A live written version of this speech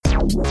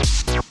Hello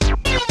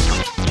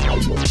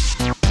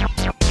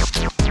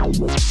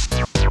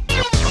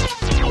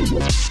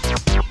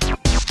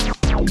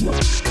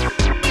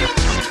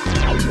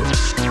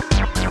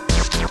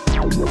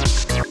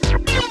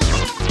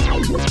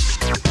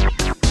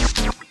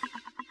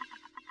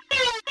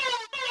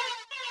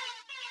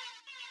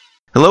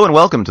and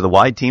welcome to the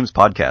Wide Teams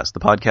Podcast, the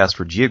podcast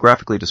for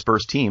geographically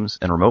dispersed teams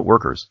and remote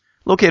workers,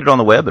 located on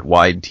the web at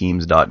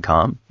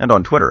wideteams.com and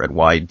on Twitter at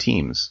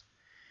wideteams.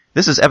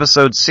 This is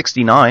episode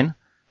 69.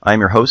 I am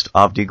your host,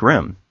 Avdi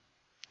Grimm.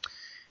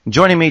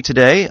 Joining me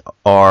today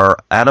are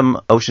Adam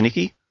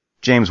Oshaniki,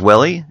 James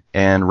Welly,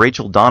 and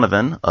Rachel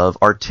Donovan of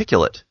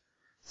Articulate.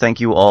 Thank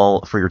you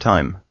all for your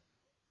time.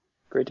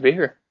 Great to be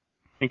here.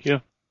 Thank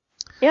you.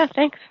 Yeah,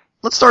 thanks.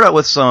 Let's start out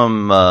with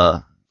some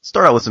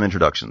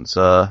introductions.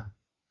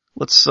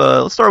 Let's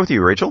start with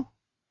you, Rachel.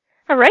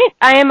 All right.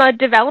 I am a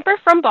developer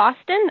from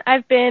Boston.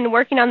 I've been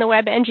working on the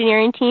web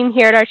engineering team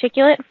here at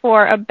Articulate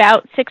for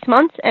about 6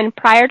 months, and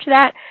prior to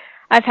that,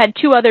 I've had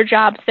 2 other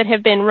jobs that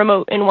have been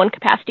remote in one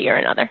capacity or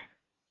another.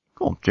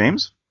 Cool.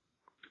 James?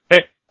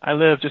 Hey, I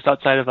live just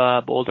outside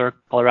of Boulder,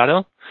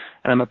 Colorado,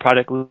 and I'm a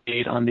product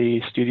lead on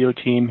the studio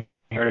team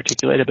here at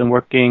Articulate. I've been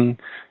working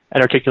at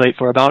Articulate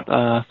for about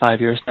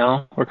 5 years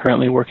now. We're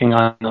currently working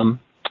on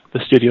the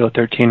Studio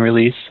 13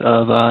 release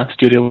of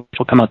Studio, which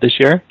will come out this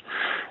year.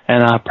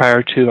 And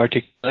prior to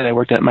Articulate, I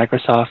worked at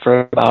Microsoft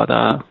for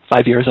about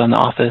 5 years on the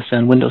Office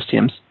and Windows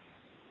teams.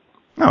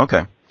 Oh,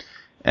 okay.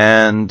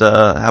 And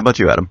how about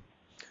you, Adam?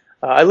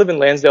 I live in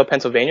Lansdale,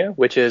 Pennsylvania,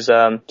 which is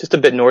just a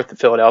bit north of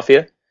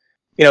Philadelphia.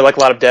 You know, like a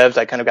lot of devs,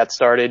 I kind of got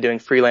started doing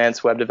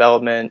freelance web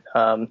development,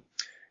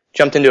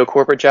 jumped into a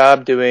corporate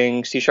job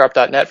doing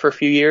C#.net for a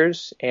few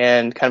years,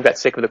 and kind of got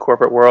sick of the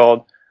corporate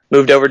world,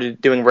 moved over to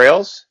doing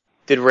Rails.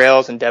 Did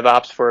Rails and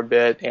DevOps for a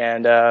bit,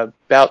 and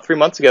about 3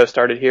 months ago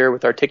started here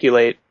with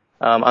Articulate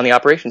on the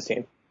operations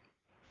team.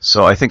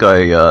 So I think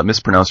I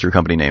mispronounced your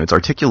company name. It's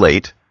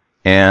Articulate,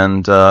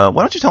 and why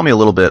don't you tell me a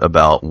little bit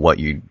about what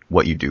you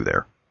do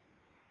there?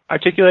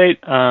 Articulate,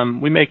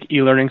 we make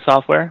e-learning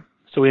software.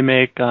 So we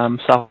make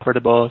software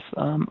to both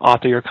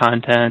author your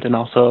content and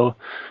also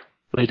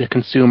really to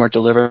consume or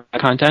deliver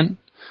content.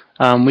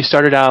 We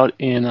started out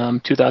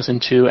in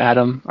 2002.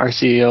 Adam, our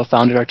CEO,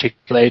 founded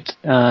Articulate,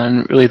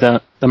 and really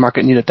the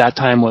market need at that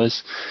time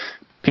was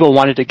people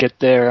wanted to get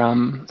their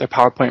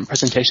PowerPoint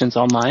presentations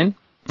online.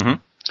 Mm-hmm.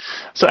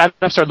 So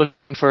Adam started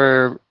looking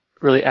for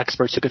really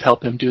experts who could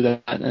help him do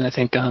that, and I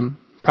think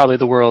probably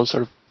the world's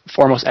sort of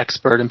foremost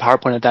expert in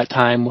PowerPoint at that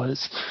time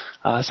was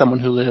someone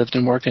who lived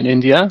and worked in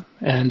India.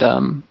 And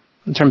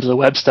in terms of the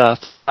web stuff,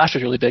 Flash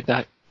was really big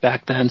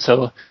back then.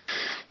 So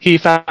he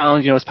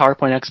found, his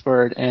PowerPoint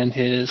expert and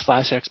his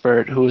Flash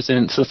expert so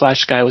the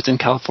Flash guy was in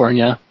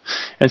California.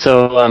 And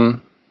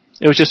so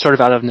it was just sort of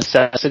out of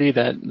necessity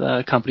that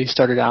the company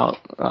started out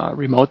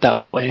remote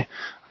that way.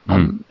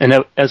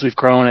 And as we've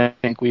grown, I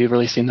think we've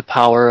really seen the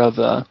power of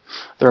the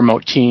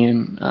remote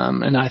team.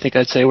 And I think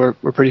I'd say we're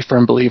pretty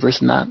firm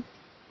believers in that.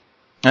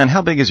 And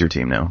how big is your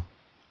team now?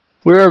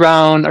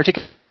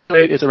 Articulate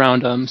is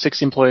around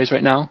 60 employees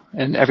right now,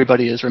 and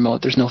everybody is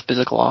remote. There's no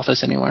physical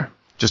office anywhere.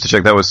 Just to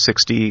check, that was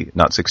 60,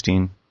 not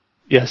 16?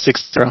 Yeah,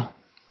 60.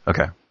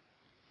 Okay.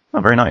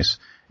 Oh, very nice.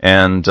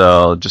 And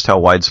just how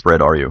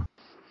widespread are you?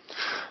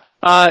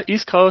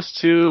 East Coast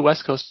to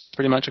West Coast,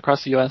 pretty much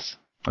across the U.S.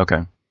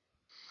 Okay.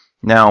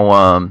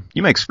 Now,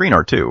 you make screen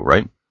art too,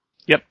 right?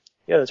 Yep.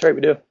 Yeah, that's right,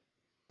 we do.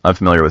 I'm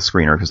familiar with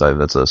Screener because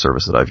that's a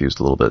service that I've used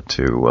a little bit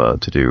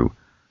to do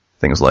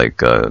things like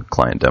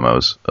client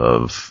demos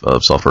of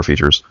software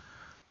features.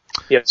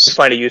 Yeah, I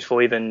find it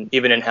useful even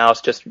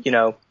in-house, just,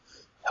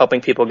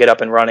 helping people get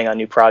up and running on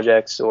new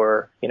projects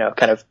or,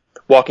 kind of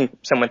walking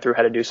someone through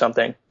how to do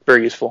something.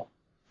 Very useful.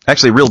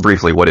 Actually, real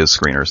briefly, what is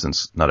Screener,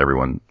 since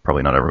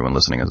probably not everyone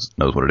listening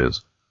knows what it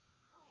is?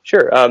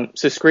 Sure.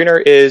 So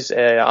Screener is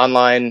an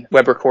online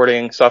web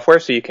recording software,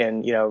 so you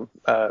can,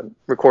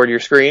 record your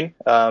screen,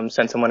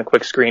 send someone a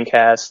quick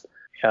screencast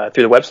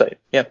through the website.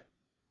 Yeah.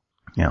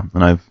 Yeah,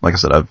 and like I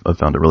said, I've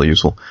found it really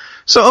useful.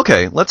 So,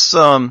 okay, let's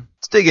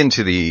dig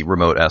into the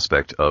remote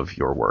aspect of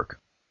your work.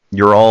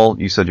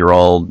 You said you're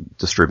all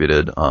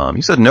distributed.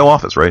 You said no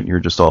office, right? You're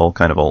just all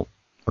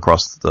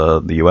across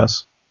the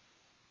U.S.?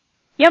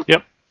 Yep.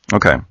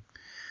 Okay.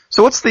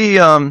 So what's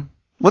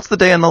the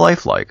day in the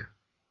life like?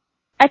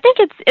 I think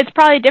it's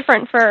probably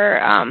different for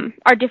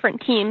our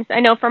different teams. I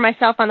know for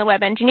myself on the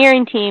web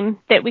engineering team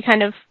that we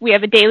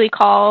have a daily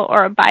call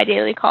or a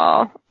bi-daily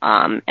call,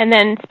 and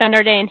then spend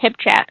our day in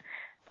HipChat.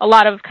 A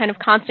lot of kind of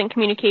constant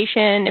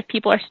communication. If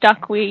people are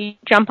stuck, we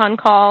jump on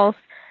calls,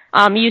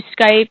 use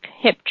Skype,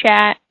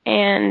 HipChat,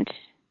 and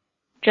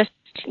just,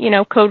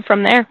 code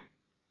from there.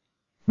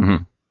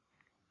 Mm-hmm.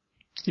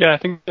 Yeah, I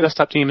think the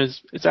desktop team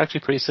is actually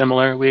pretty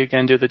similar. We,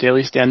 again, do the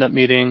daily stand-up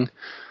meeting.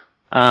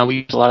 We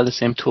use a lot of the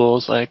same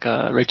tools, like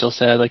Rachel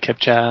said, like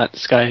HipChat,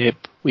 Skype.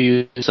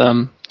 We use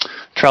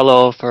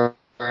Trello for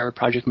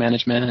project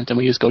management, and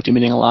we use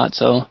GoToMeeting a lot.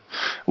 So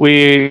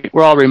we're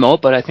all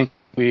remote, but I think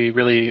we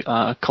really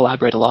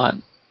collaborate a lot.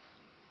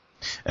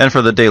 And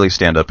for the daily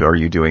stand-up, are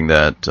you doing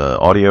that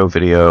audio,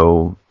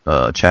 video,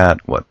 chat,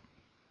 what?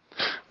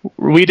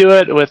 We do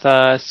it with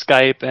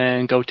Skype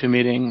and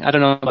GoToMeeting. I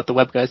don't know about the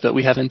web guys, but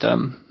we haven't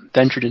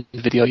ventured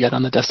into video yet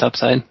on the desktop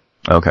side.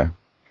 Okay.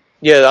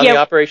 Yeah, on the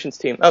operations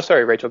team. Oh,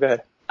 sorry, Rachel, go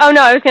ahead. Oh,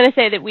 no, I was going to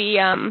say that we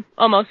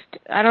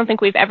I don't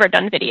think we've ever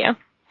done video.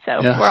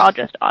 So we're all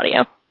just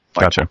audio.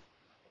 Gotcha.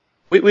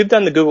 We've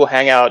done the Google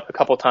Hangout a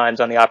couple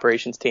times on the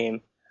operations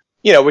team,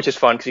 which is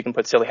fun because you can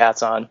put silly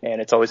hats on and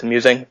it's always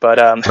amusing. But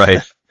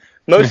right.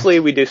 Mostly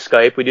we do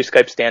Skype. We do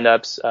Skype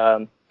stand-ups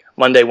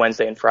Monday,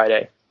 Wednesday, and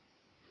Friday.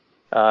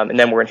 And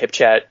then we're in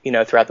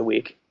HipChat, throughout the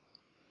week.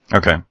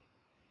 Okay.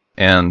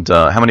 And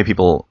how many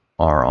people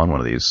are on one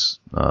of these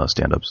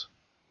stand-ups?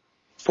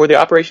 For the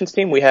operations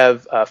team, we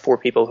have 4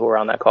 people who are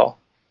on that call.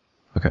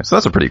 Okay, so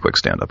that's a pretty quick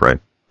stand-up, right?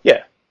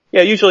 Yeah.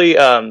 Yeah, usually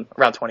around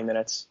 20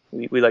 minutes.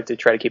 We like to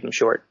try to keep them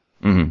short.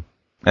 Mm-hmm.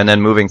 And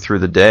then moving through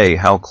the day,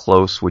 how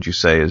close would you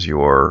say is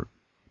your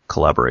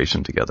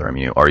collaboration together? I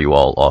mean, are you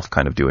all off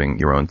kind of doing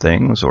your own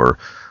things, or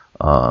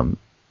how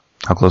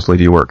closely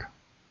do you work?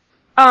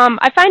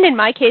 I find in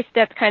my case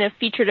that's kind of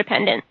feature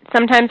dependent.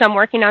 Sometimes I'm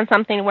working on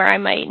something where I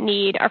might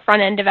need a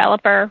front-end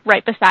developer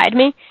right beside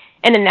me,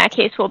 and in that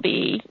case we'll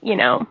be,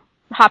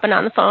 hopping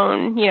on the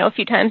phone, a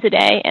few times a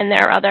day, and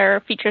there are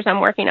other features I'm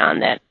working on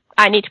that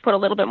I need to put a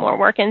little bit more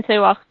work into.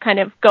 I'll kind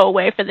of go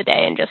away for the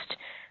day and just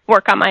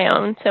work on my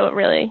own, so it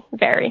really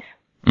varies.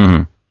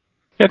 Mm-hmm.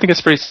 Yeah, I think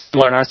it's pretty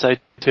similar on our side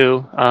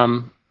too.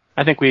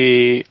 I think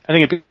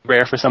it'd be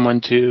rare for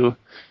someone to,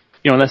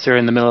 unless they're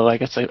in the middle of,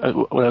 what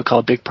I would call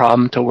a big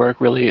problem, to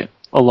work really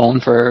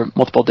alone for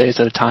multiple days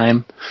at a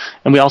time.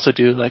 And we also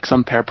do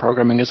some pair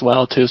programming as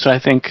well too. So I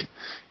think,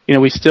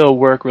 we still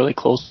work really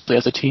closely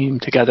as a team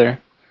together.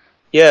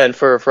 Yeah, and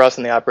for us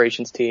in the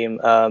operations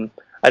team,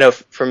 I know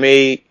for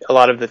me, a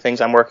lot of the things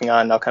I'm working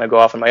on, I'll kind of go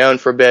off on my own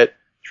for a bit,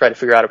 try to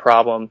figure out a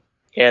problem,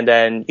 and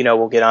then,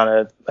 we'll get on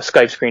a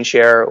Skype screen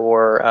share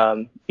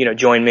or,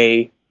 join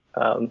me,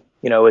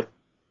 with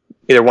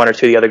either one or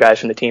two of the other guys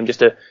from the team just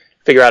to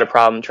figure out a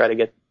problem, try to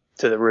get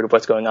to the root of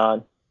what's going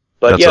on.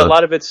 But a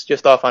lot of it's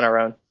just off on our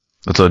own.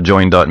 That's a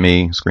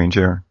join.me screen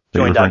share?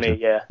 Join.me,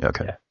 yeah.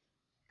 Okay. Yeah.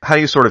 How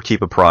do you sort of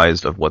keep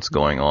apprised of what's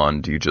going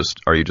on?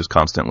 Are you just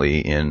constantly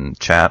in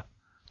chat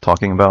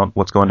talking about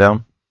what's going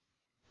down?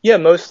 Yeah,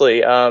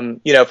 mostly.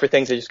 For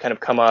things that just kind of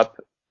come up,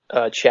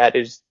 chat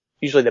is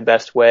usually the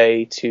best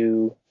way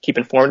to keep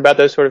informed about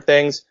those sort of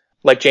things.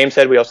 Like James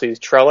said, we also use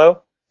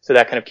Trello, so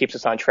that kind of keeps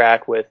us on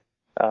track with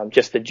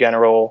just the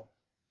general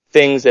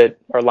things that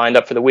are lined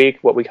up for the week,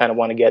 what we kind of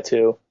want to get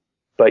to.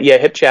 But yeah,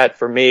 HipChat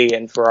for me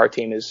and for our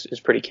team is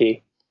pretty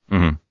key.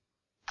 Mm-hmm.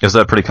 Is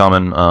that pretty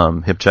common,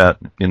 HipChat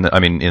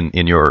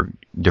in your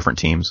different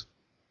teams?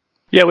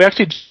 Yeah, we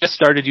actually just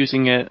started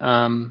using it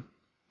on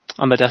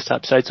the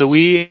desktop side. So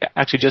we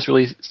actually just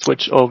really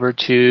switched over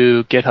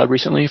to GitHub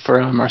recently for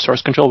our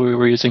source control. We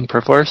were using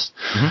Perforce.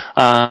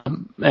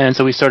 Mm-hmm. And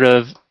so we sort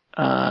of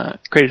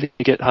created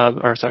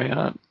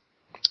a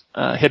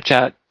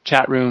HipChat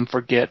chat room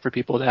for Git for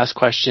people to ask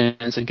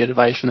questions and get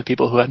advice from the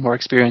people who had more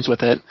experience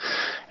with it.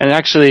 And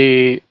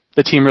actually,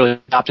 the team really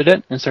adopted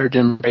it and started to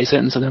embrace it.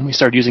 And so then we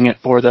started using it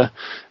for the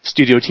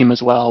studio team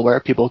as well, where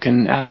people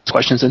can ask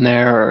questions in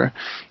there, or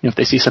if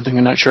they see something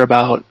they're not sure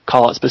about,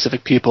 call out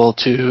specific people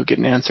to get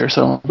an answer.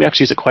 So we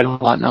actually use it quite a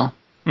lot now.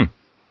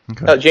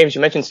 Okay. James,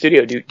 you mentioned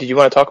Studio. Did you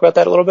want to talk about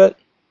that a little bit?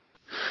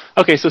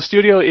 Okay, so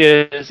Studio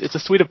it's a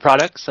suite of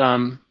products.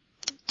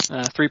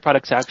 3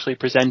 products actually: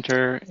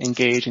 Presenter,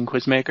 Engage, and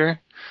Quizmaker.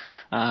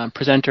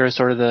 Presenter is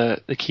sort of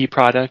the key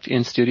product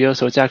in Studio,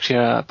 so it's actually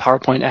a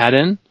PowerPoint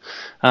add-in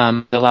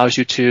that allows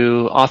you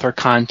to author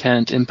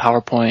content in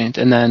PowerPoint,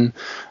 and then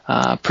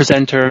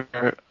Presenter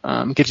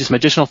gives you some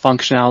additional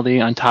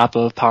functionality on top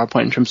of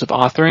PowerPoint in terms of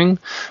authoring,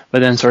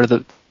 but then sort of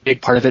the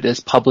big part of it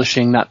is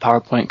publishing that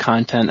PowerPoint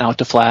content out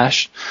to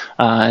Flash,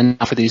 and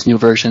for these new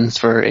versions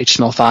for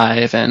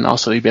HTML5, and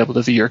also you'll be able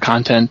to view your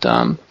content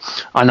on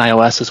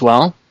iOS as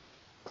well.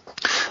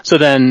 So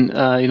then,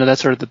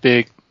 that's sort of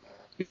the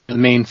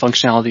main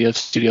functionality of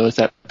Studio is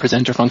that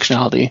Presenter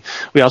functionality.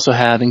 We also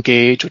have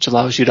Engage, which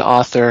allows you to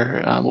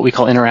author what we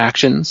call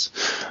interactions.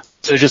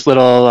 So they're just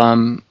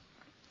little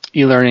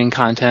e-learning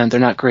content.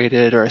 They're not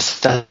graded or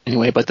assessed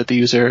anyway, but that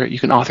you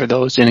can author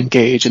those in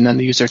Engage, and then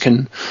the user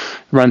can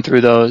run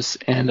through those.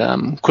 And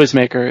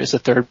Quizmaker is the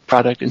third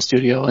product in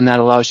Studio, and that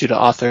allows you to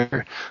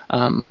author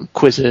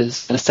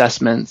quizzes and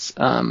assessments,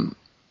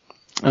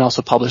 and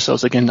also publish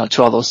those again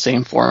to all those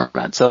same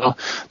formats. So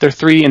they're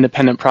 3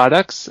 independent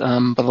products,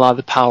 but a lot of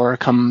the power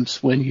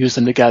comes when you use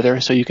them together.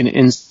 So you can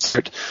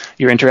insert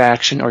your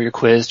interaction or your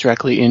quiz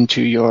directly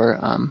into your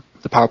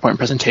the PowerPoint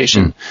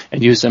presentation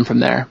and use them from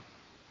there.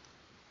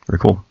 Very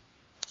cool.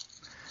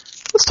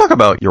 Let's talk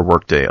about your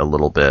workday a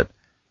little bit.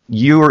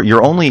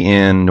 You're only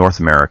in North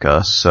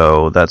America,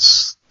 so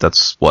that's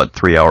what,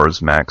 3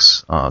 hours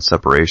max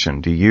separation.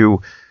 Do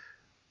you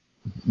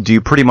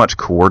pretty much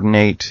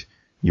coordinate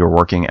your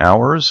working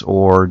hours,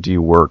 or do you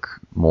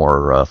work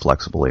more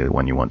flexibly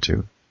when you want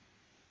to?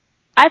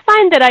 I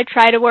find that I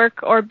try to work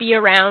or be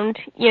around,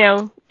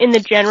 in the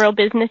general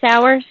business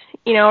hours.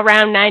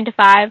 around 9 to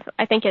 5.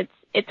 I think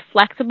it's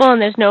flexible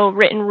and there's no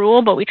written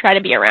rule, but we try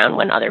to be around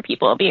when other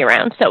people will be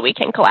around so we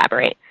can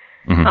collaborate.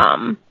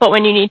 Mm-hmm. But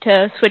when you need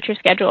to switch your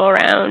schedule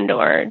around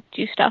or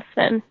do stuff,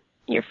 then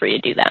you're free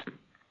to do that.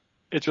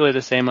 It's really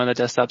the same on the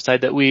desktop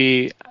side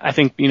that I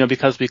think,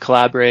 because we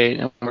collaborate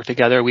and work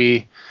together,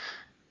 we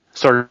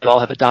sort of all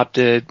have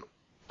adopted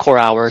core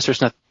hours.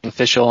 There's nothing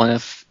official, and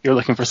if you're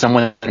looking for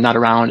someone and they're not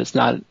around, it's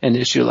not an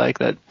issue like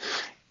that.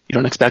 You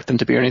don't expect them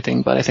to be or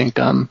anything, but I think,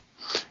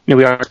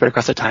 we are spread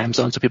across the time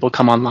zone, so people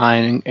come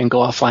online and go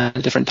offline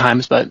at different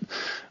times, but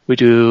we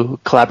do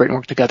collaborate and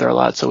work together a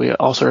lot, so we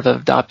all sort of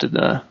have adopted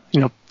the,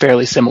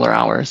 fairly similar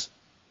hours.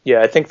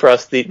 Yeah, I think for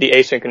us, the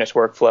asynchronous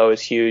workflow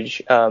is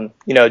huge.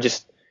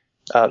 Just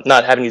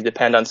not having to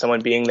depend on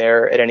someone being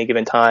there at any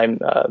given time,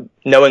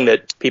 knowing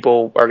that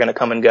people are going to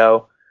come and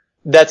go.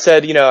 That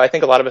said, I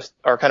think a lot of us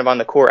are kind of on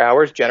the core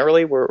hours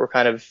generally. We're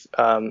kind of,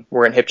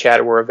 we're in HipChat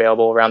or we're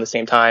available around the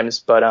same times,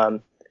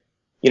 but,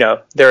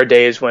 there are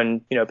days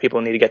when,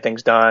 people need to get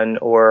things done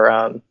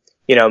or,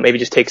 maybe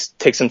just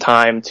take some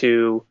time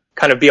to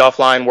kind of be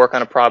offline, work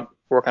on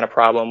a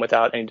problem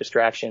without any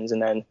distractions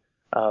and then,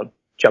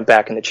 jump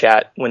back in the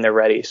chat when they're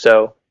ready.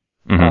 So,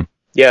 mm-hmm.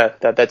 Yeah,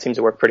 that seems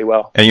to work pretty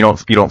well. And you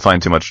don't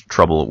find too much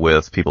trouble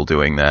with people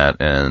doing that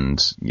and,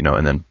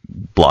 and then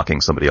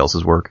blocking somebody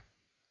else's work?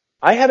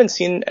 I haven't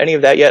seen any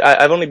of that yet.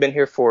 I've only been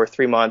here for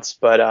 3 months,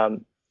 but,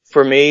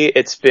 for me,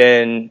 it's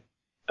been,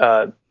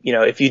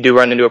 if you do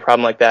run into a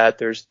problem like that,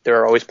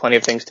 there are always plenty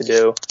of things to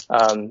do.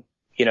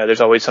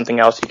 There's always something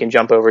else you can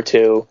jump over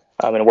to,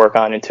 and work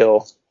on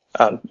until,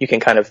 you can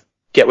kind of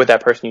get with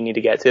that person you need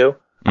to get to.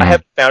 Mm-hmm. I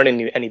haven't found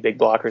any big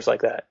blockers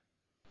like that.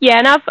 Yeah,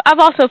 and I've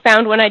also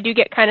found when I do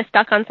get kind of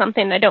stuck on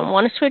something and I don't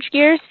want to switch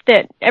gears,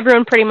 that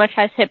everyone pretty much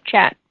has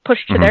HipChat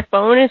pushed to their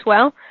phone as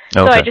well.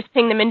 So I just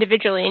ping them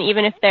individually, and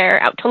even if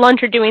they're out to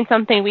lunch or doing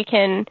something, we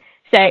can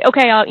say,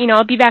 okay,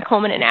 I'll be back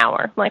home in an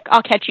hour. Like,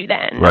 I'll catch you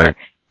then. Right.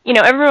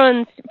 Or,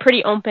 everyone's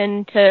pretty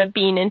open to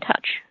being in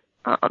touch.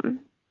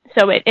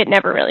 So it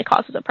never really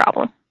causes a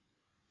problem.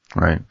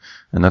 Right.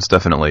 And that's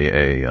definitely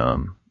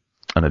an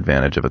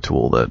advantage of a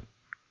tool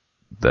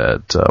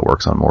that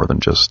works on more than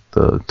just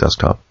the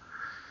desktop.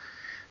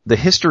 The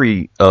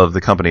history of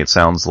the company, it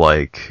sounds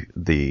like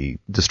the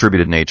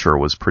distributed nature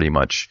was pretty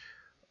much,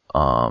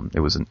 it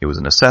was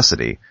a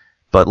necessity.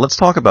 But let's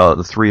talk about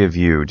the three of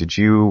you. Did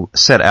you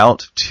set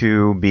out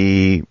to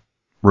be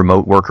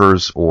remote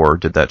workers, or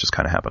did that just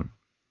kind of happen?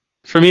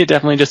 For me, it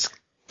definitely just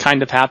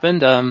kind of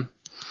happened.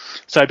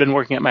 So I'd been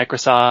working at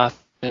Microsoft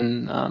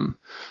and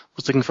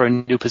was looking for a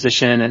new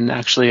position, and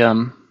actually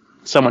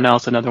someone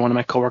else, another one of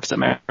my coworkers at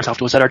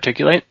Microsoft, was at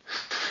Articulate.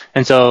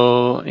 And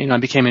so, I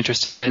became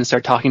interested and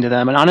started talking to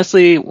them. And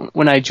honestly,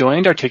 when I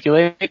joined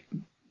Articulate,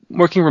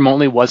 working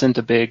remotely wasn't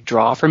a big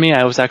draw for me.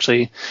 I was sort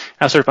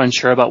of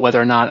unsure about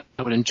whether or not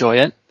I would enjoy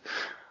it.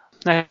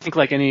 I think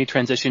like any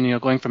transition,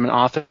 going from an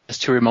office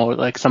to remote,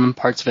 like some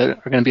parts of it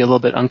are going to be a little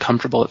bit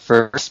uncomfortable at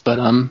first. But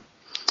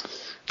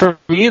for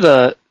me,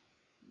 the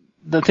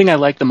thing I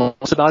like the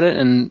most about it,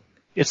 and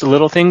it's the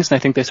little things, and I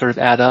think they sort of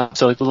add up.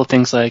 So like little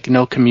things like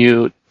no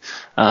commute,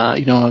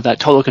 that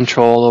total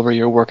control over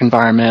your work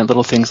environment,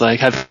 little things like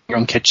having your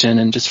own kitchen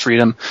and just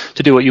freedom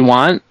to do what you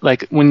want.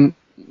 Like when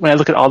I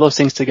look at all those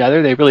things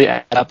together, they really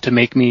add up to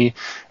make me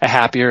a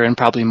happier and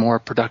probably more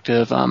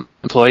productive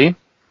employee.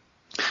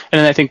 And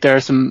then I think there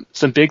are some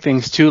big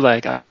things too.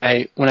 Like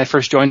when I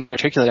first joined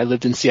Articulate, I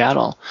lived in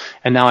Seattle,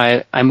 and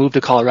now I moved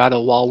to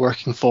Colorado while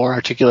working for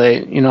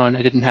Articulate, and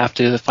I didn't have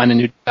to find a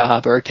new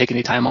job or take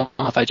any time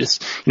off. I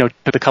just,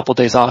 took a couple of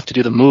days off to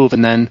do the move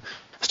and then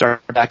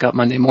start back up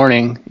Monday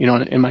morning,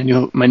 in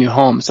my new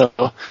home. So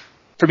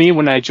for me,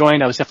 when I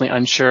joined, I was definitely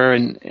unsure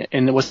and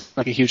it wasn't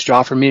like a huge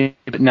draw for me,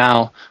 but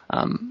now,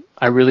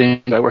 I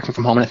really enjoy working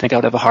from home, and I think I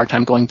would have a hard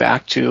time going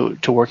back to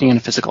working in a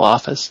physical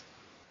office.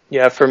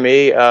 Yeah, for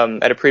me,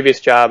 at a previous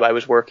job, I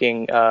was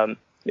working,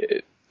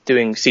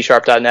 doing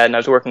C#.net, and I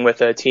was working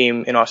with a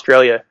team in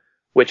Australia,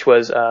 which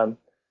was, a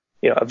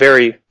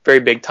very, very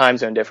big time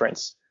zone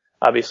difference,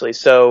 obviously.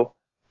 So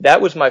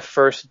that was my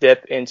first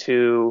dip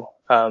into,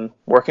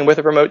 working with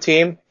a remote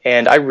team,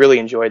 and I really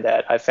enjoyed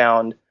that. I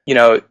found,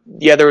 there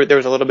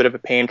was a little bit of a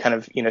pain kind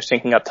of,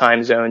 syncing up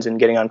time zones and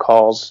getting on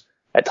calls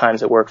at times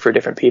that work for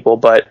different people,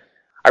 but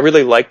I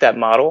really liked that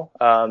model,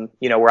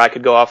 where I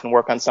could go off and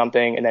work on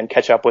something and then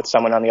catch up with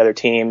someone on the other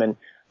team and,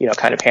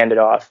 kind of hand it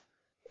off.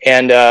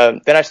 And,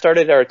 then I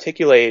started to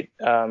Articulate,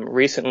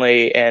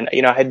 recently, and,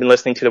 I had been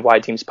listening to the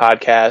Wide Teams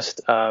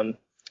podcast,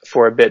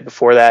 for a bit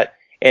before that,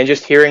 and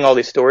just hearing all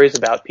these stories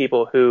about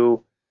people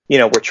who,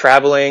 were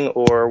traveling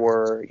or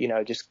were,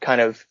 just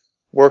kind of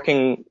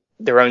working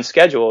their own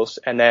schedules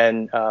and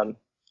then,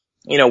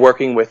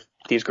 working with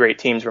these great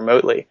teams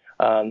remotely.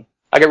 I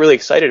got really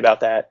excited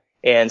about that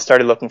and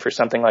started looking for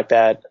something like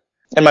that.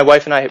 And my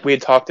wife and I, we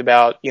had talked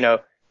about,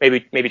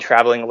 maybe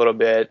traveling a little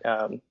bit,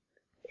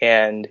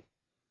 and,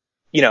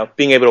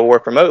 being able to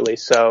work remotely.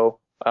 So,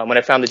 when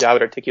I found the job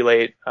at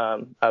Articulate,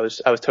 I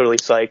was totally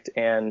psyched,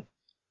 and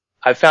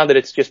I found that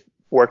it's just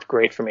worked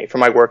great for me. For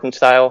my working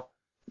style,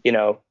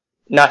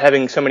 not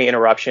having so many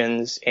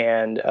interruptions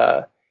and,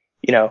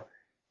 you know,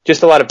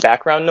 just a lot of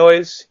background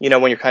noise. You know,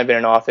 when you're kind of in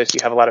an office,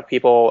 you have a lot of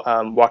people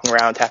walking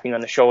around, tapping you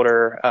on the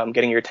shoulder,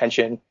 getting your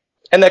attention,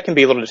 and that can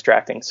be a little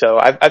distracting. So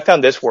I've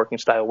found this working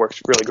style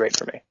works really great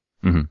for me.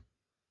 Mm-hmm.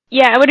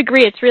 Yeah, I would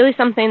agree. It's really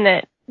something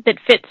that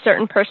fits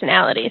certain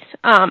personalities.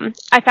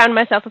 I found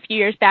myself a few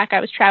years back, I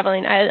was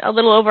traveling a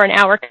little over an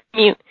hour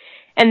commute,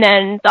 and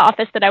then the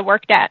office that I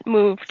worked at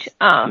moved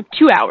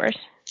 2 hours.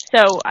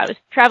 So I was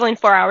traveling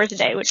 4 hours a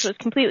day, which was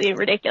completely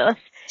ridiculous,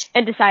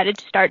 and decided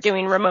to start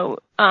doing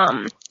remote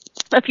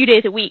a few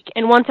days a week.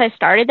 And once I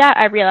started that,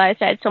 I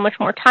realized I had so much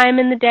more time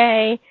in the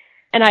day,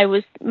 and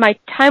my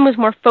time was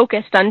more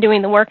focused on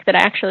doing the work that I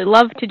actually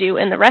love to do,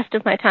 and the rest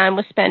of my time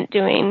was spent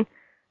doing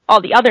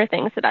all the other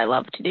things that I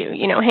love to do,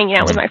 you know, hanging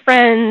out with my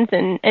friends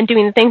and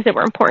doing the things that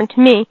were important to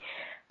me.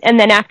 And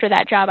then after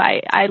that job,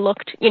 I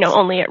looked, you know,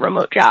 only at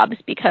remote jobs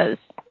because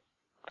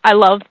I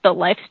love the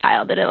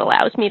lifestyle that it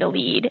allows me to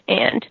lead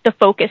and the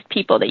focused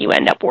people that you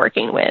end up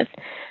working with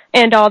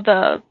and all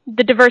the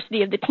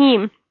diversity of the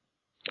team.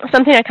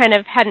 Something I kind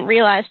of hadn't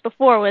realized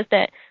before was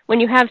that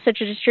when you have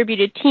such a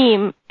distributed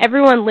team,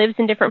 everyone lives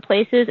in different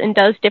places and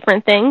does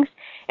different things.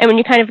 And when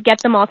you kind of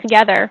get them all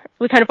together,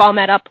 we kind of all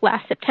met up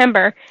last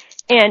September,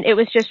 and it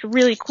was just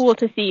really cool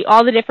to see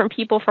all the different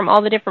people from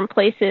all the different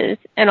places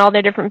and all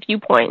their different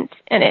viewpoints,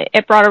 and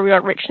it brought a real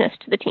richness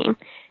to the team.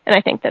 And I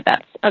think that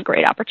that's a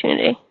great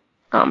opportunity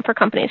for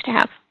companies to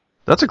have.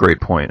 That's a great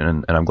point,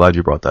 and I'm glad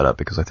you brought that up,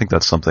 because I think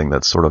that's something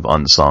that's sort of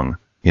unsung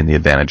in the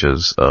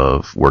advantages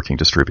of working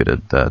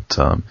distributed,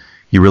 that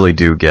you really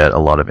do get a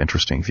lot of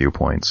interesting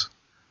viewpoints.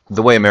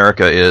 The way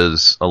America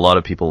is, a lot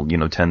of people, you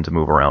know, tend to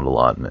move around a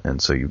lot,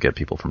 and so you get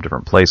people from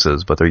different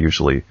places, but they're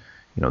usually,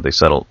 you know,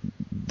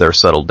 they're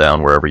settled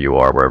down wherever you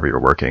are, wherever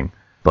you're working.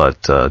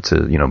 But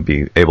to, you know,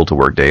 be able to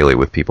work daily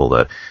with people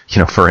that, you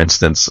know, for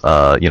instance,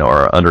 you know,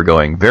 are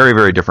undergoing very,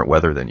 very different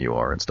weather than you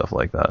are and stuff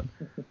like that,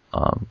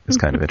 is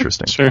kind of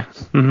interesting. Sure.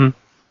 Mm-hmm.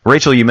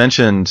 Rachel, you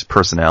mentioned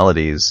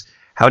personalities.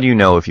 How do you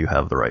know if you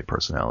have the right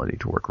personality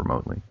to work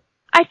remotely?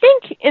 I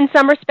think in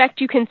some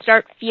respect you can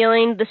start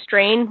feeling the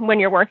strain when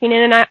you're working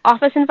in an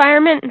office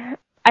environment.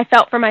 I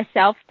felt for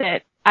myself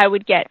that I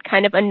would get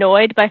kind of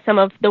annoyed by some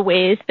of the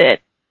ways that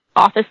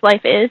office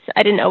life is.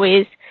 I didn't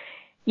always,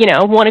 you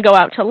know, want to go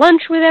out to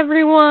lunch with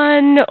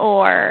everyone,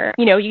 or,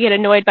 you know, you get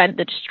annoyed by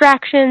the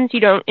distractions.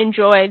 You don't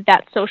enjoy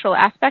that social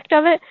aspect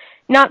of it.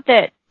 Not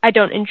that I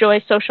don't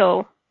enjoy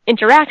social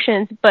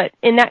interactions, but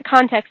in that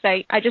context,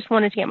 I just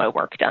wanted to get my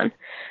work done.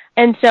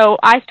 And so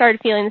I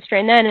started feeling the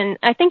strain then, and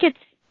I think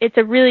it's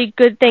a really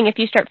good thing if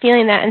you start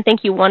feeling that and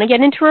think you want to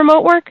get into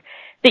remote work,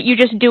 that you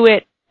just do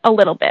it a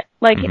little bit.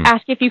 Like,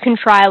 ask if you can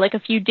try like a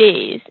few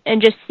days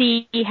and just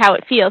see how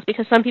it feels,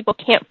 because some people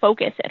can't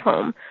focus at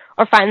home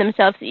or find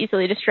themselves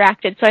easily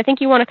distracted. So I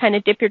think you want to kind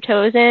of dip your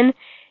toes in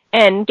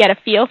and get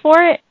a feel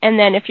for it, and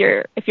then if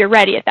you're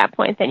ready at that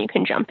point, then you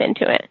can jump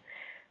into it.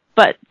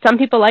 But some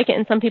people like it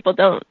and some people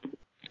don't.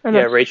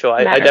 Yeah, Rachel,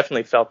 I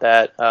definitely felt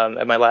that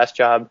at my last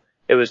job.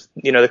 It was,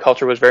 you know, the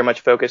culture was very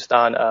much focused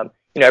on,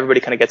 you know, everybody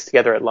kind of gets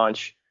together at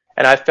lunch.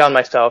 And I found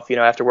myself, you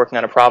know, after working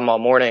on a problem all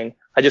morning,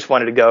 I just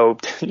wanted to go,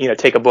 you know,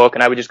 take a book,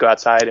 and I would just go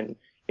outside and,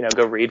 you know,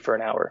 go read for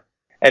an hour.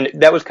 And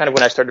that was kind of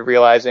when I started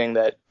realizing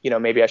that, you know,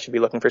 maybe I should be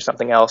looking for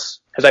something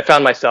else, because I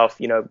found myself,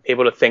 you know,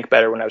 able to think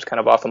better when I was kind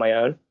of off on my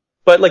own.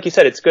 But like you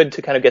said, it's good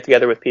to kind of get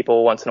together with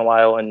people once in a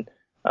while and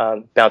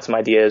bounce some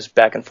ideas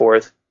back and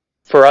forth.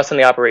 For us on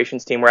the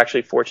operations team, we're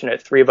actually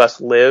fortunate. 3 of us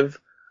live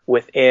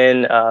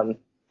within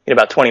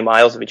about 20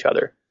 miles of each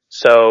other.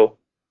 So,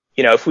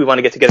 you know, if we want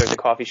to get together at the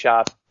coffee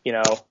shop, you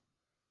know,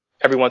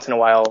 every once in a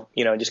while,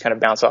 you know, just kind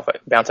of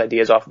bounce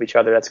ideas off of each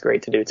other, that's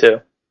great to do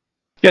too.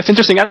 Yeah, it's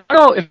interesting. I don't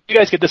know if you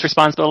guys get this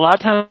response, but a lot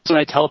of times when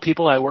I tell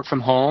people I work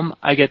from home,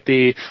 I get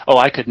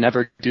I could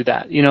never do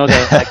that. You know,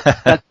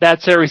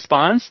 that's their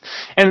response.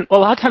 And a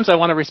lot of times I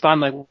want to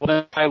respond like, well,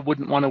 then I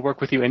wouldn't want to work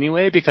with you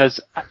anyway,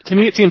 because to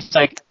me it seems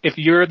like if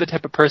you're the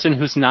type of person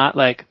who's not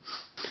like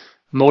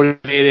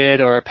motivated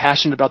or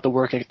passionate about the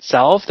work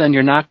itself, then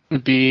you're not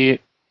going to be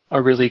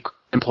a really good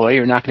employee.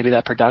 You're not going to be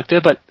that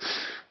productive. But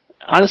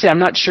honestly, I'm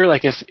not sure,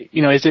 like, if,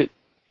 you know,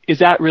 is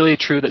that really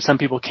true that some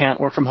people can't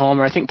work from home?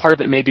 Or I think part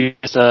of it may be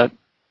just a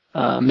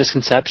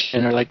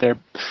misconception, or like their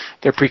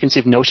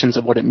preconceived notions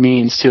of what it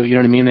means too. You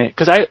know what I mean?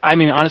 Because I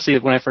mean, honestly,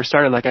 when I first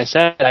started, like I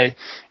said,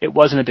 it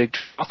wasn't a big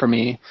draw for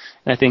me.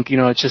 And I think, you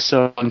know, it's just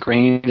so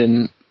ingrained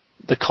in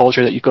the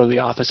culture that you go to the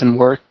office and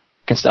work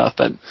and stuff.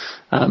 But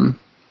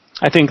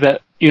I think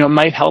that, you know, it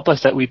might help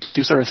us that we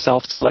do sort of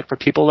self-select for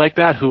people like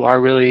that who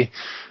are really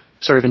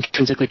sort of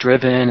intrinsically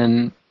driven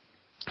and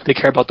they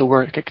care about the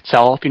work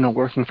itself. You know,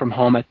 working from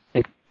home, I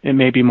think it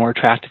may be more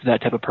attractive to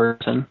that type of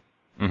person.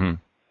 Mm-hmm.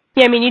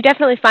 Yeah, I mean, you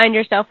definitely find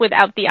yourself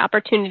without the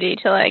opportunity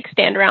to, like,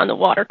 stand around the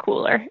water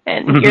cooler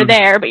and you're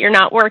there, but you're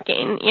not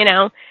working, you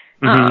know.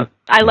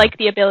 I like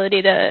the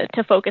ability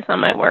to focus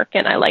on my work,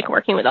 and I like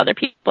working with other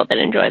people that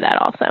enjoy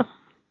that also.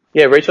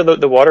 Yeah, Rachel,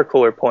 the water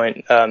cooler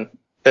point,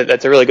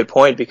 that's a really good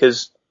point,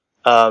 because,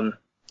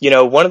 you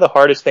know, one of the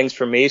hardest things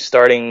for me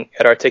starting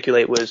at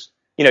Articulate was,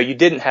 you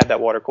didn't have that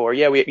water cooler.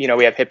 Yeah,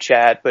 we have Hip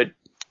Chat, but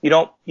you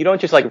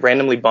don't just like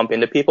randomly bump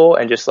into people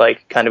and just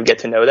like kind of get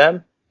to know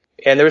them.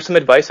 And there was some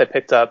advice I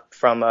picked up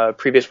from a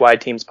previous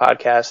Wide Teams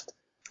podcast.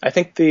 I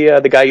think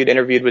the guy you'd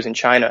interviewed was in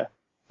China.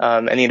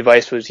 And the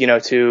advice was,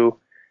 to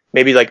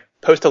maybe like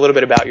post a little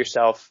bit about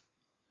yourself,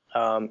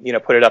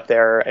 put it up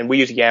there. And we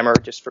use Yammer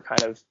just for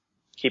kind of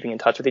keeping in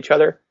touch with each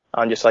other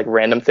on just like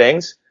random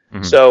things.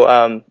 Mm-hmm.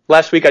 So,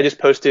 last week I just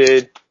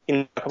posted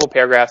a couple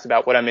paragraphs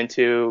about what I'm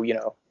into,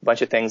 a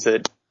bunch of things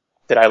that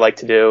I like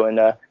to do, and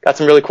got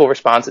some really cool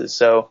responses.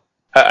 So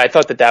I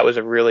thought that was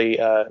a really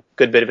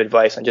good bit of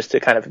advice on just to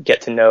kind of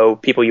get to know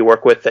people you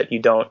work with that you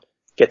don't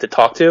get to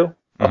talk to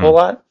a whole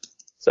lot.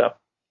 So,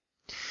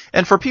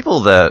 and for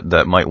people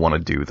that might want to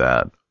do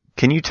that,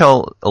 can you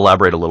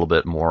elaborate a little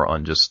bit more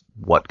on just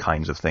what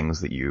kinds of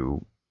things that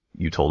you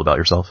told about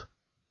yourself?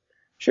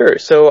 Sure.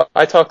 So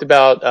I talked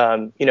about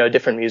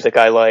different music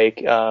I like,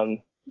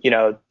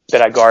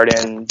 that I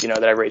garden,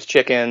 that I raise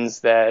chickens,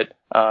 that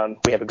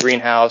we have a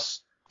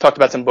greenhouse. Talked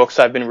about some books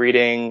I've been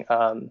reading,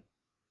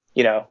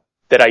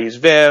 that I use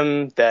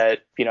Vim,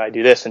 that, I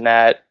do this and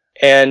that.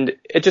 And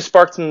it just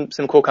sparked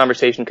some cool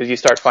conversation because you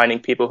start finding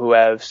people who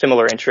have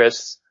similar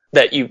interests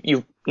that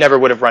you never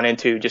would have run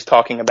into just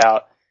talking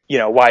about,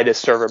 why this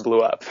server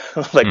blew up.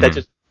 Like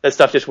that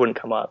stuff just wouldn't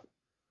come up.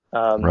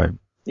 Right.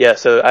 Yeah.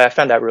 So I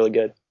found that really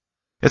good.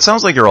 It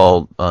sounds like you're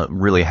all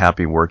really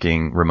happy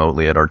working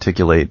remotely at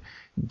Articulate.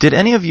 Did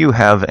any of you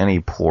have any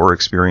poor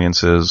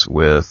experiences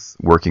with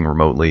working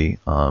remotely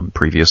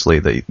previously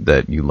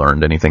that you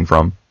learned anything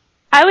from?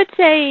 I would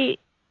say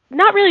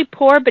not really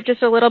poor, but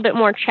just a little bit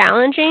more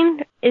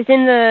challenging is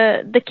in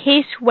the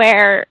case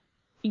where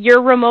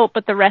you're remote,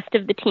 but the rest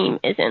of the team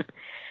isn't.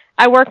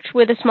 I worked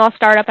with a small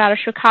startup out of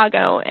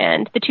Chicago,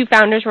 and the two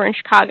founders were in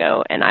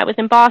Chicago, and I was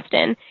in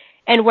Boston.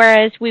 And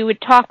whereas we would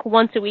talk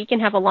once a week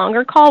and have a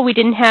longer call, we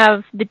didn't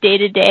have the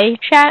day-to-day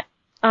chat.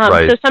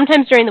 Right. So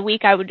sometimes during the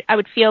week I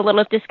would feel a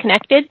little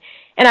disconnected,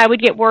 and I would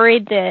get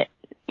worried that,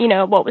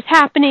 what was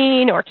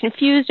happening or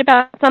confused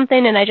about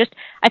something, and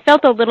I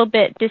felt a little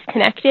bit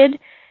disconnected.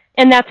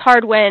 And that's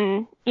hard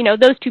when,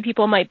 those two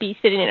people might be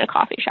sitting in a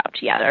coffee shop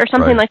together or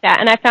something like that.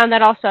 And I found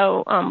that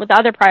also with the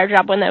other prior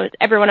job when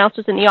everyone else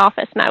was in the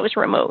office and I was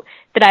remote,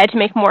 that I had to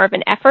make more of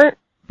an effort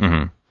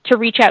to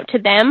reach out to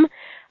them,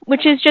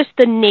 which is just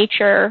the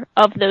nature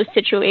of those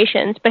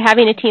situations. But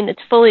having a team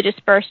that's fully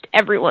dispersed,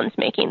 everyone's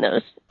making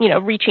those,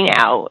 reaching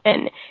out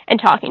and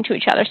talking to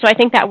each other. So I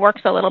think that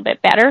works a little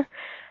bit better.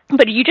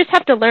 But you just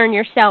have to learn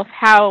yourself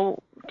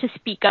how to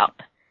speak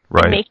up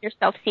and make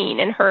yourself seen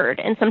and heard.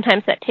 And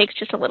sometimes that takes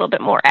just a little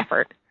bit more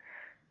effort.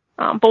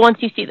 But once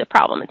you see the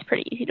problem, it's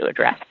pretty easy to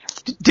address.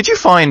 Did you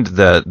find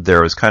that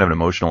there was kind of an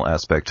emotional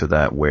aspect to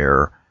that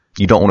where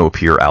you don't want to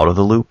appear out of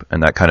the loop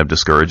and that kind of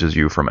discourages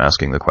you from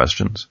asking the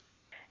questions?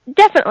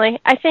 Definitely.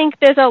 I think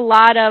there's a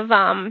lot of,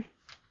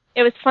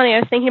 it was funny, I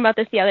was thinking about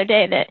this the other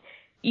day, that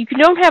you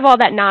don't have all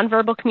that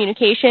nonverbal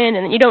communication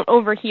and you don't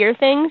overhear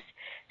things,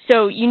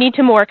 so you need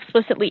to more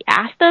explicitly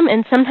ask them,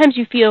 and sometimes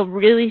you feel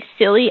really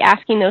silly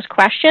asking those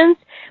questions,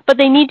 but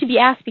they need to be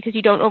asked because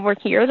you don't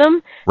overhear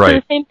them. Right. So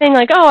the same thing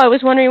like, I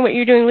was wondering what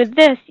you're doing with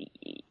this,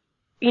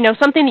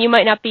 something that you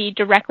might not be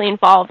directly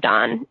involved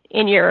on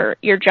in your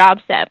job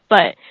set,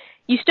 but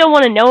you still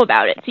want to know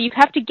about it. So you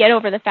have to get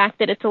over the fact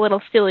that it's a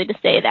little silly to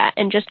say that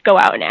and just go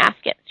out and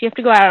ask it. So you have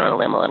to go out on a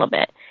limb a little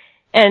bit.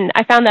 And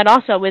I found that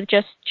also with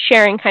just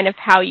sharing kind of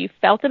how you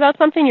felt about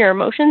something, your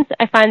emotions.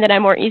 I find that I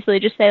more easily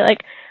just say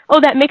like,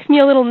 that makes me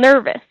a little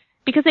nervous,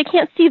 because they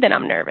can't see that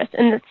I'm nervous.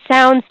 And it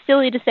sounds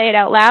silly to say it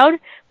out loud,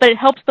 but it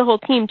helps the whole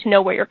team to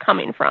know where you're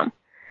coming from.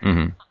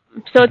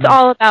 So it's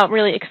all about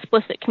really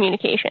explicit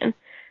communication.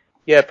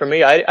 Yeah, for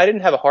me, I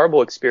didn't have a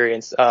horrible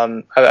experience.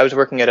 I was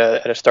working at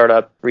a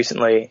startup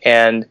recently,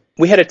 and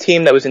we had a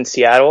team that was in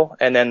Seattle,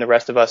 and then the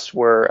rest of us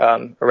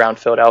were around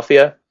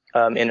Philadelphia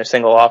in a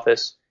single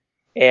office.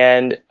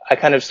 And I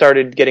kind of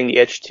started getting the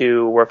itch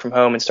to work from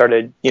home and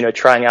started,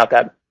 trying out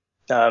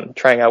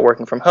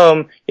working from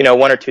home,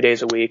 1 or 2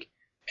 days a week.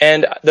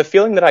 And the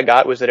feeling that I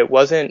got was that it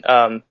wasn't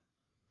that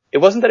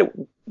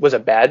it was a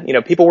bad,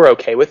 people were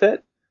okay with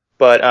it,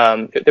 but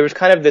there was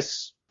kind of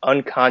this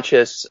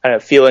unconscious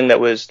feeling that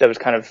was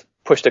kind of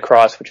pushed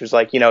across, which was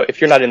like,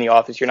 if you're not in the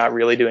office, you're not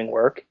really doing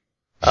work.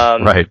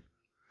 Right.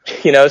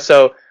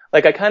 So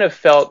like I kind of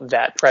felt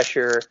that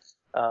pressure,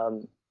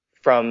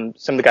 from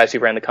some of the guys who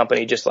ran the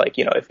company, just like,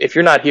 if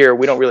you're not here,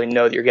 we don't really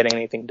know that you're getting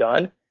anything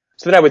done.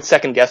 So then I would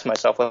second guess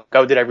myself, like,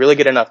 did I really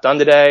get enough done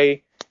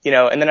today?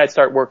 And then I'd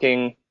start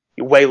working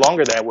way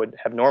longer than I would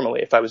have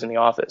normally if I was in the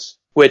office,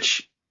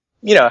 which,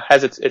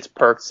 has its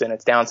perks and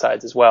its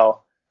downsides as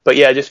well. But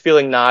yeah, just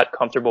feeling not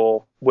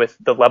comfortable with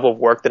the level of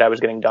work that I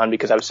was getting done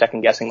because I was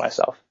second guessing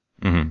myself.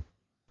 Mm-hmm.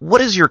 What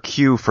is your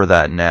cue for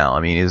that now? I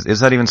mean, is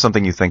that even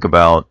something you think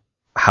about?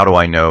 How do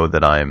I know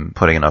that I'm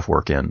putting enough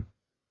work in?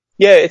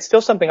 Yeah, it's still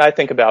something I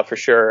think about for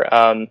sure.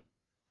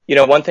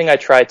 One thing I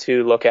try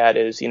to look at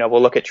is,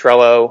 we'll look at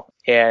Trello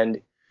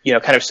and,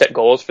 kind of set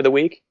goals for the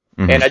week.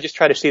 Mm-hmm. And I just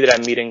try to see that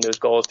I'm meeting those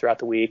goals throughout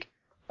the week.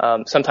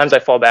 Sometimes I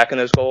fall back on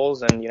those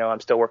goals and, I'm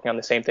still working on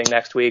the same thing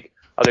next week.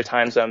 Other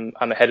times I'm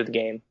ahead of the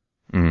game.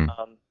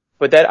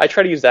 But I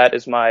try to use that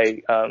as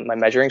my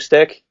measuring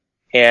stick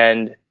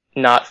and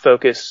not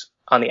focus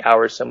on the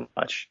hours so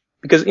much.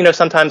 Because,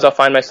 sometimes I'll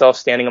find myself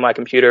standing on my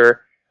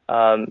computer,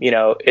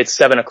 it's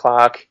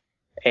 7:00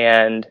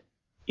 and,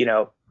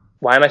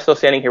 why am I still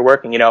standing here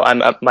working?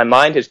 My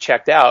mind has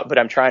checked out, but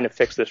I'm trying to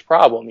fix this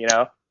problem,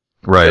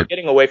 Right. So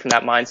getting away from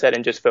that mindset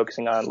and just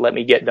focusing on let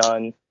me get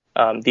done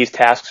these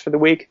tasks for the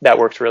week, that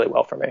works really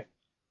well for me.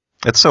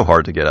 It's so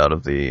hard to get out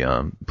of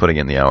the putting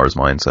in the hours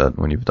mindset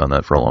when you've done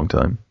that for a long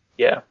time.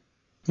 Yeah.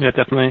 Yeah,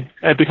 definitely.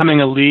 Becoming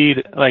a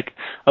lead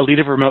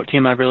of a remote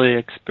team, I've really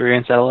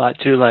experienced that a lot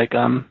too.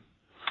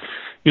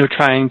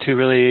 Trying to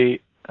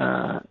really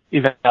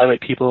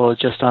evaluate people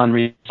just on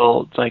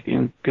results.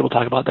 People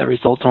talk about that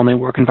results-only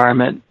work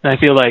environment. And I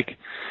feel like,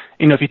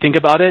 if you think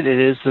about it, it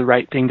is the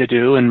right thing to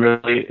do, and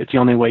really it's the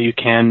only way you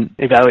can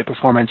evaluate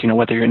performance,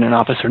 whether you're in an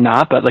office or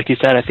not. But like you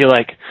said, I feel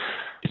like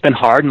it's been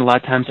hard, and a lot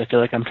of times I feel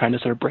like I'm trying to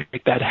sort of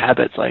break bad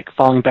habits, like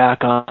falling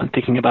back on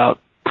thinking about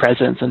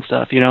presence and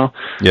stuff,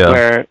 Yeah.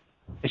 Where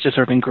it's just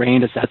sort of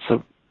ingrained as that's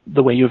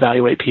the way you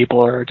evaluate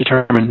people or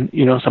determine,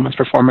 someone's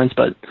performance.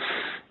 But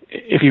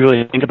if you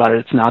really think about it,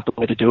 it's not the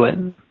way to do it.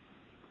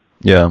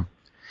 Yeah.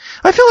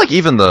 I feel like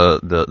even the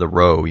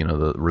row,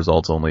 the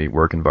results-only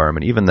work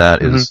environment, even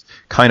that is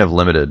kind of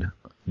limited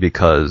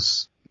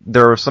because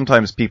there are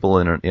sometimes people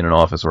in an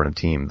office or in a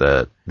team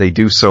that they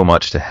do so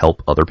much to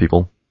help other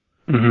people,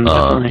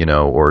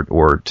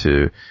 or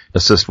to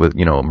assist with,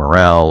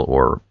 morale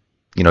or,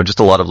 just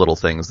a lot of little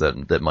things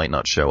that might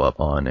not show up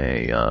on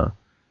a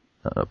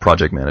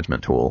project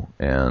management tool.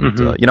 And,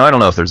 I don't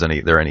know if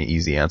there are any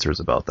easy answers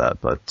about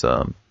that, but,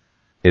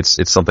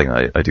 it's something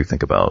I do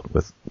think about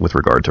with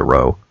regard to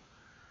row.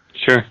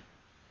 Sure.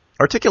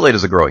 Articulate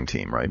is a growing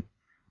team, right?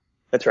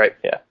 That's right,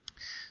 yeah.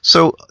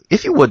 So,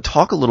 if you would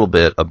talk a little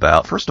bit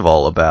about, first of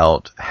all,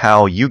 about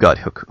how you got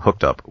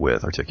hooked up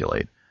with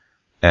Articulate,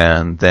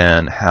 and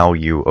then how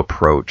you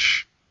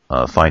approach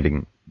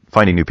finding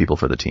new people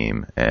for the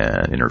team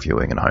and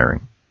interviewing and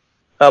hiring.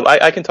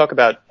 I can talk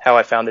about how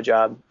I found the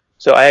job.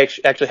 So I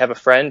actually have a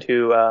friend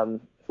who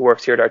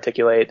works here at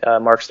Articulate,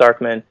 Mark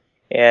Starkman,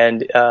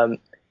 and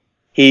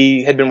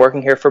he had been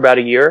working here for about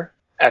a year.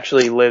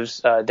 Actually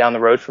lives down the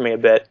road from me a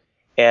bit,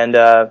 and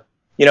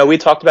we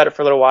talked about it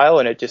for a little while,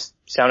 and it just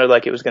sounded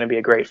like it was going to be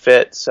a great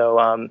fit.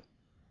 So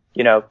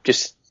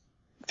just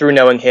through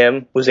knowing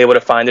him, was able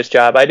to find this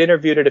job. I'd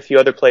interviewed at a few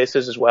other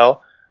places as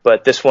well,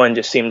 but this one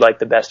just seemed like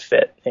the best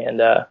fit, and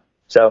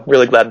so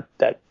really glad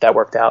that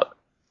worked out.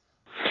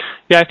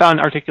 Yeah, I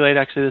found Articulate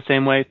actually the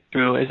same way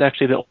through. It's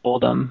actually the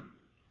old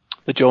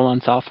the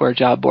Jolan software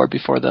job board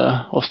before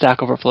the old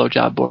Stack Overflow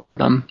job board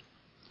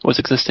was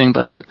existing,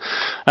 but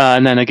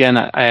and then again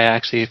I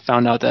actually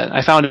found out that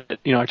I found it,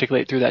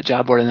 Articulate through that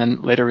job board, and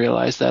then later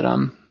realized that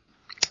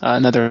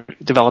another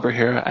developer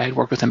here, I had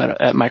worked with him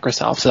at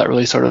Microsoft, so that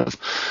really sort of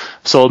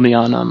sold me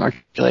on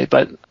Articulate.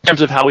 But in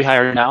terms of how we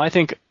hire now, I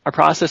think our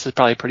process is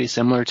probably pretty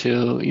similar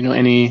to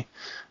any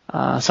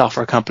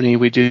software company.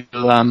 We do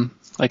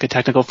like a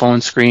technical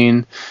phone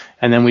screen,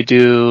 and then we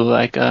do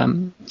like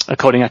a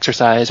coding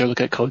exercise or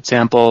look at code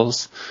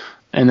samples.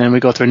 And then we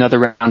go through another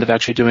round of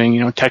actually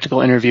doing,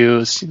 technical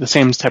interviews, the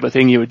same type of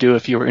thing you would do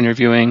if you were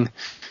interviewing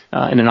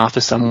in an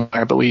office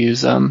somewhere, but we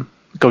use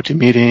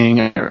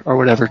GoToMeeting or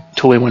whatever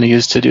tool we want to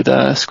use to do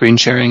the screen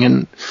sharing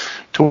and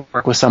to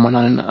work with someone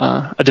on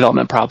a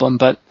development problem.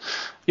 But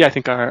yeah, I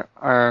think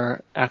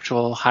our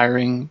actual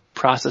hiring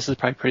process is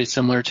probably pretty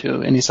similar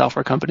to any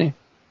software company.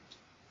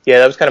 Yeah,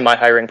 that was kind of my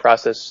hiring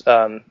process.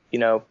 I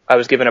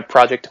was given a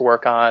project to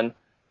work on,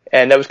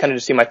 and that was kind of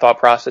to see my thought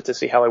process, to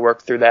see how I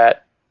worked through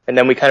that. And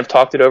then we kind of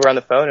talked it over on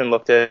the phone and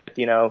looked at,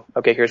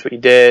 okay, here's what you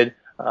did.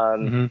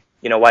 Why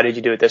did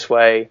you do it this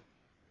way?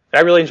 And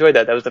I really enjoyed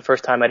that. That was the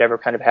first time I'd ever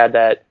kind of had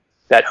that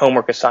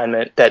homework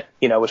assignment that,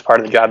 was part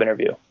of the job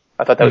interview.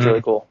 I thought that was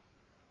really cool.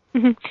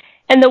 Mm-hmm.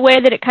 And the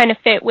way that it kind of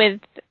fit with,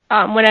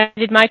 when I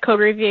did my code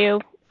review,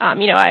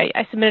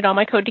 I submitted all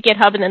my code to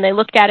GitHub, and then they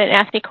looked at it and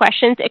asked me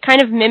questions. It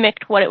kind of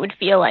mimicked what it would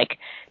feel like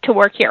to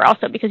work here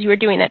also, because you were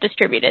doing that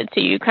distributed.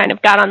 So you kind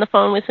of got on the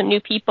phone with some new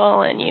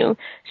people and you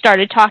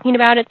started talking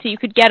about it, so you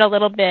could get a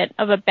little bit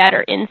of a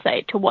better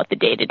insight to what the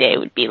day-to-day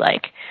would be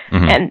like.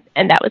 Mm-hmm.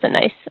 And that was a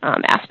nice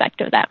aspect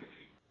of that.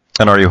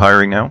 And are you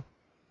hiring now?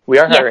 We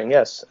are hiring,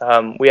 yes.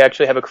 We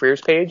actually have a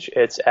careers page.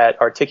 It's at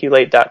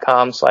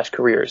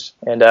articulate.com/careers.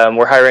 And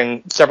we're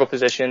hiring several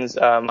positions,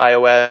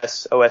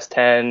 iOS, OS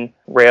X,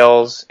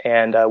 Rails,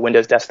 and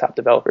Windows desktop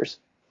developers.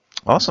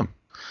 Awesome.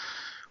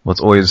 Well,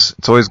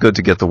 it's always good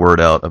to get the word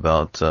out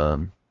about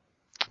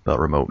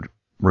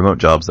remote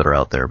jobs that are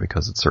out there,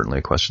 because it's certainly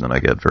a question that I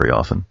get very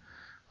often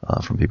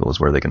from people, is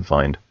where they can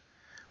find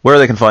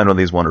one of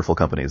these wonderful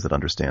companies that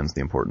understands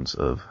the importance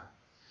of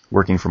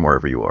working from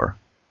wherever you are.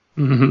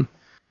 Mm-hmm.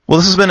 Well,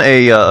 this has been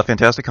a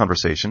fantastic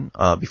conversation.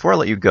 Before I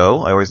let you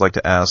go, I always like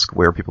to ask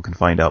where people can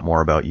find out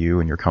more about you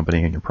and your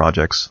company and your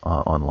projects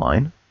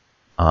online.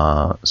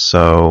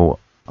 So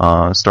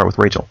start with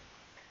Rachel.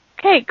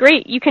 Okay,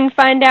 great. You can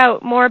find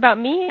out more about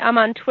me. I'm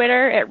on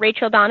Twitter at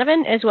Rachel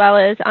Donovan, as well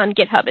as on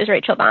GitHub as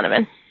Rachel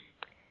Donovan.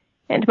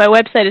 And my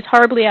website is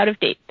horribly out of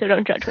date, so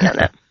don't judge me on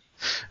that.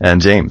 And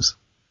James.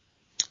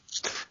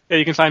 Yeah,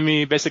 you can find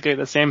me basically at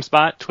the same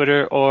spot,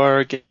 Twitter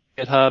or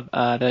GitHub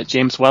at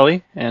James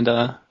Welly, and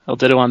I'll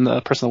ditto on the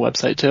personal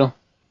website too.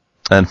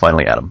 And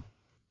finally, Adam.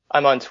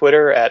 I'm on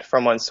Twitter at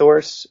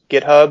FromOneSource,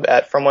 GitHub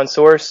at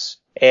FromOneSource,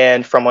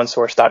 and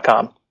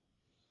FromOneSource.com.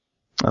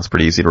 That's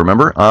pretty easy to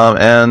remember.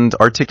 And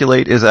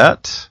Articulate is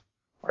at?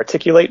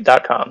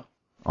 Articulate.com.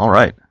 All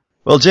right.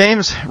 Well,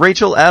 James,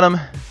 Rachel, Adam,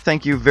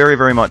 thank you very,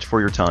 very much for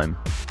your time.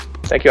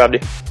 Thank you, Abdi.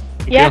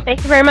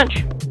 Thank you very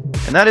much.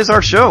 And that is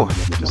our show.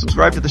 To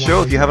subscribe to the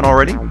show if you haven't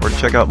already, or to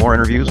check out more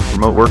interviews with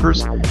remote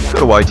workers, go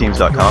to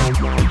yteams.com.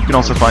 You can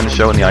also find the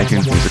show in the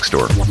iTunes Music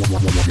Store.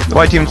 The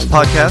YTeams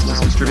podcast is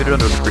distributed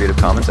under the Creative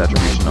Commons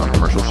Attribution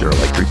Non-Commercial Share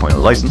Alike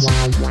 3.0 license.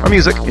 Our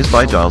music is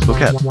by Giles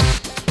Bouquet.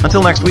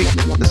 Until next week,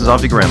 this is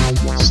Avdi Grimm,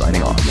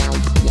 signing off.